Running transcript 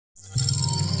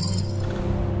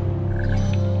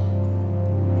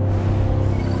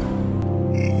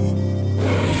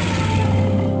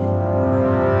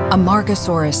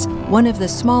Amargasaurus, one of the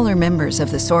smaller members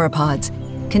of the sauropods,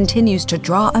 continues to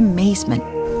draw amazement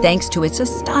thanks to its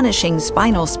astonishing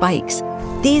spinal spikes.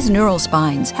 These neural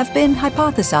spines have been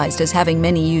hypothesized as having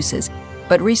many uses,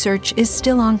 but research is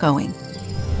still ongoing.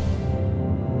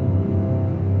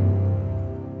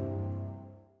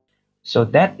 So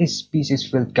that is species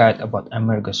field guide about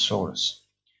Amargasaurus.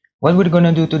 What we're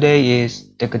gonna do today is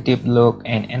take a deep look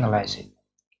and analyze it,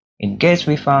 in case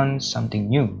we found something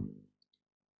new.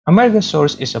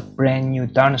 Amargasaurus is a brand new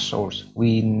dinosaur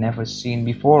we never seen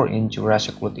before in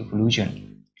Jurassic World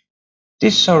Evolution.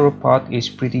 This sauropod is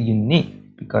pretty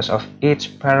unique because of its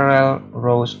parallel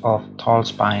rows of tall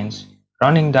spines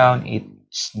running down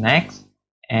its neck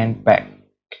and back,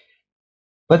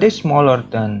 but it's smaller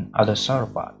than other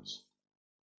sauropods.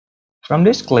 From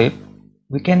this clip,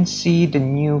 we can see the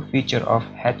new feature of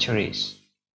hatcheries.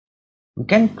 We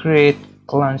can create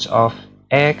clans of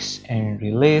eggs and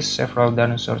release several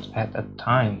dinosaurs at a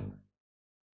time.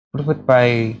 Proved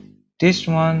by this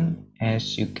one,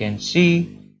 as you can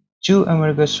see, 2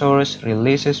 Amargasaurus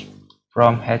releases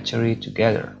from hatchery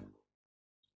together.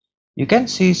 You can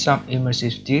see some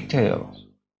immersive details,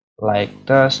 like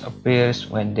dust appears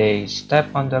when they step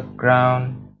on the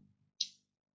ground.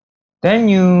 Then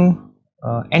new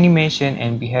animation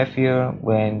and behavior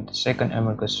when the second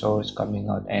Amargasaurus coming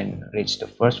out and reached the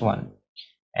first one,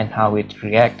 and how it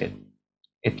reacted.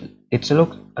 It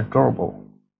looks adorable.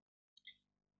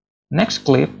 Next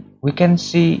clip, we can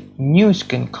see new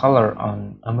skin color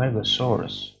on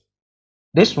Amargasaurus.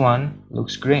 This one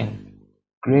looks green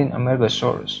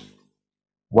Amargasaurus,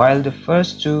 while the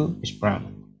first two is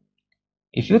brown.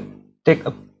 If you take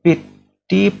a bit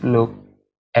deep look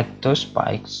at those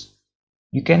spikes,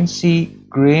 you can see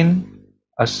green,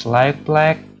 a slight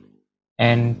black,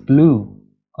 and blue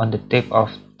on the tip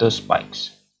of those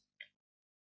spikes.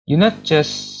 You not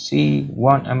just see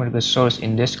one Amargasaurus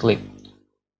in this clip,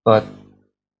 but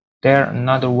there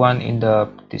another one in the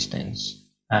distance.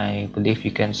 I believe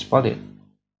you can spot it.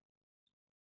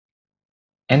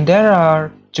 And there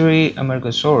are 3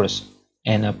 Amargasaurus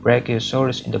and a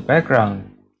Brachiosaurus in the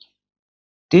background.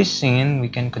 This scene, we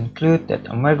can conclude that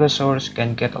Amargasaurus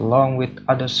can get along with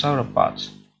other sauropods,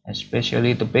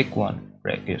 especially the big one,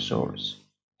 Brachiosaurus.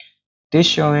 This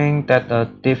showing that the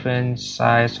different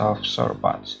size of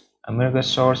sauropods.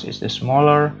 Amargasaurus is the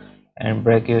smaller and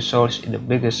Brachiosaurus is the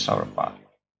biggest sauropod.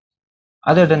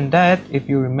 Other than that, if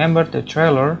you remember the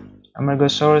trailer,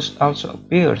 Amargasaurus also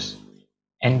appears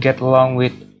and get along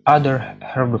with other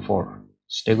herbivores,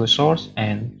 Stegosaurus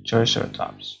and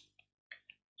Triceratops.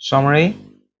 Summary: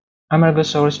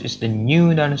 Amargasaurus is the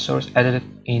new dinosaur added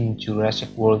in Jurassic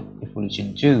World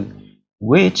Evolution 2,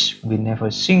 which we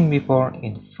never seen before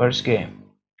in the first game.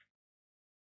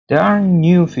 There are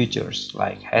new features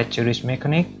like hatcheries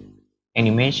mechanic,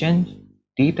 animation,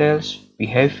 details,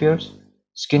 behaviors,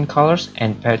 skin colors,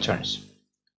 and patterns.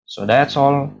 So that's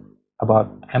all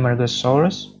about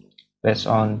Amargasaurus based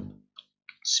on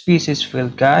species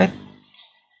field guide.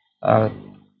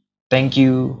 Thank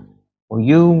you for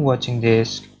you watching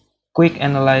this quick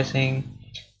analyzing.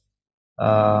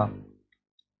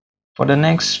 For the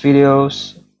next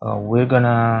videos, we're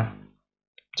gonna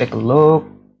take a look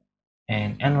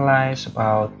and analyze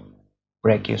about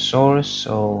Brachiosaurus.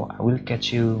 So I will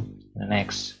catch you in the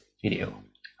next video.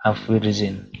 Auf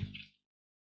Wiedersehen.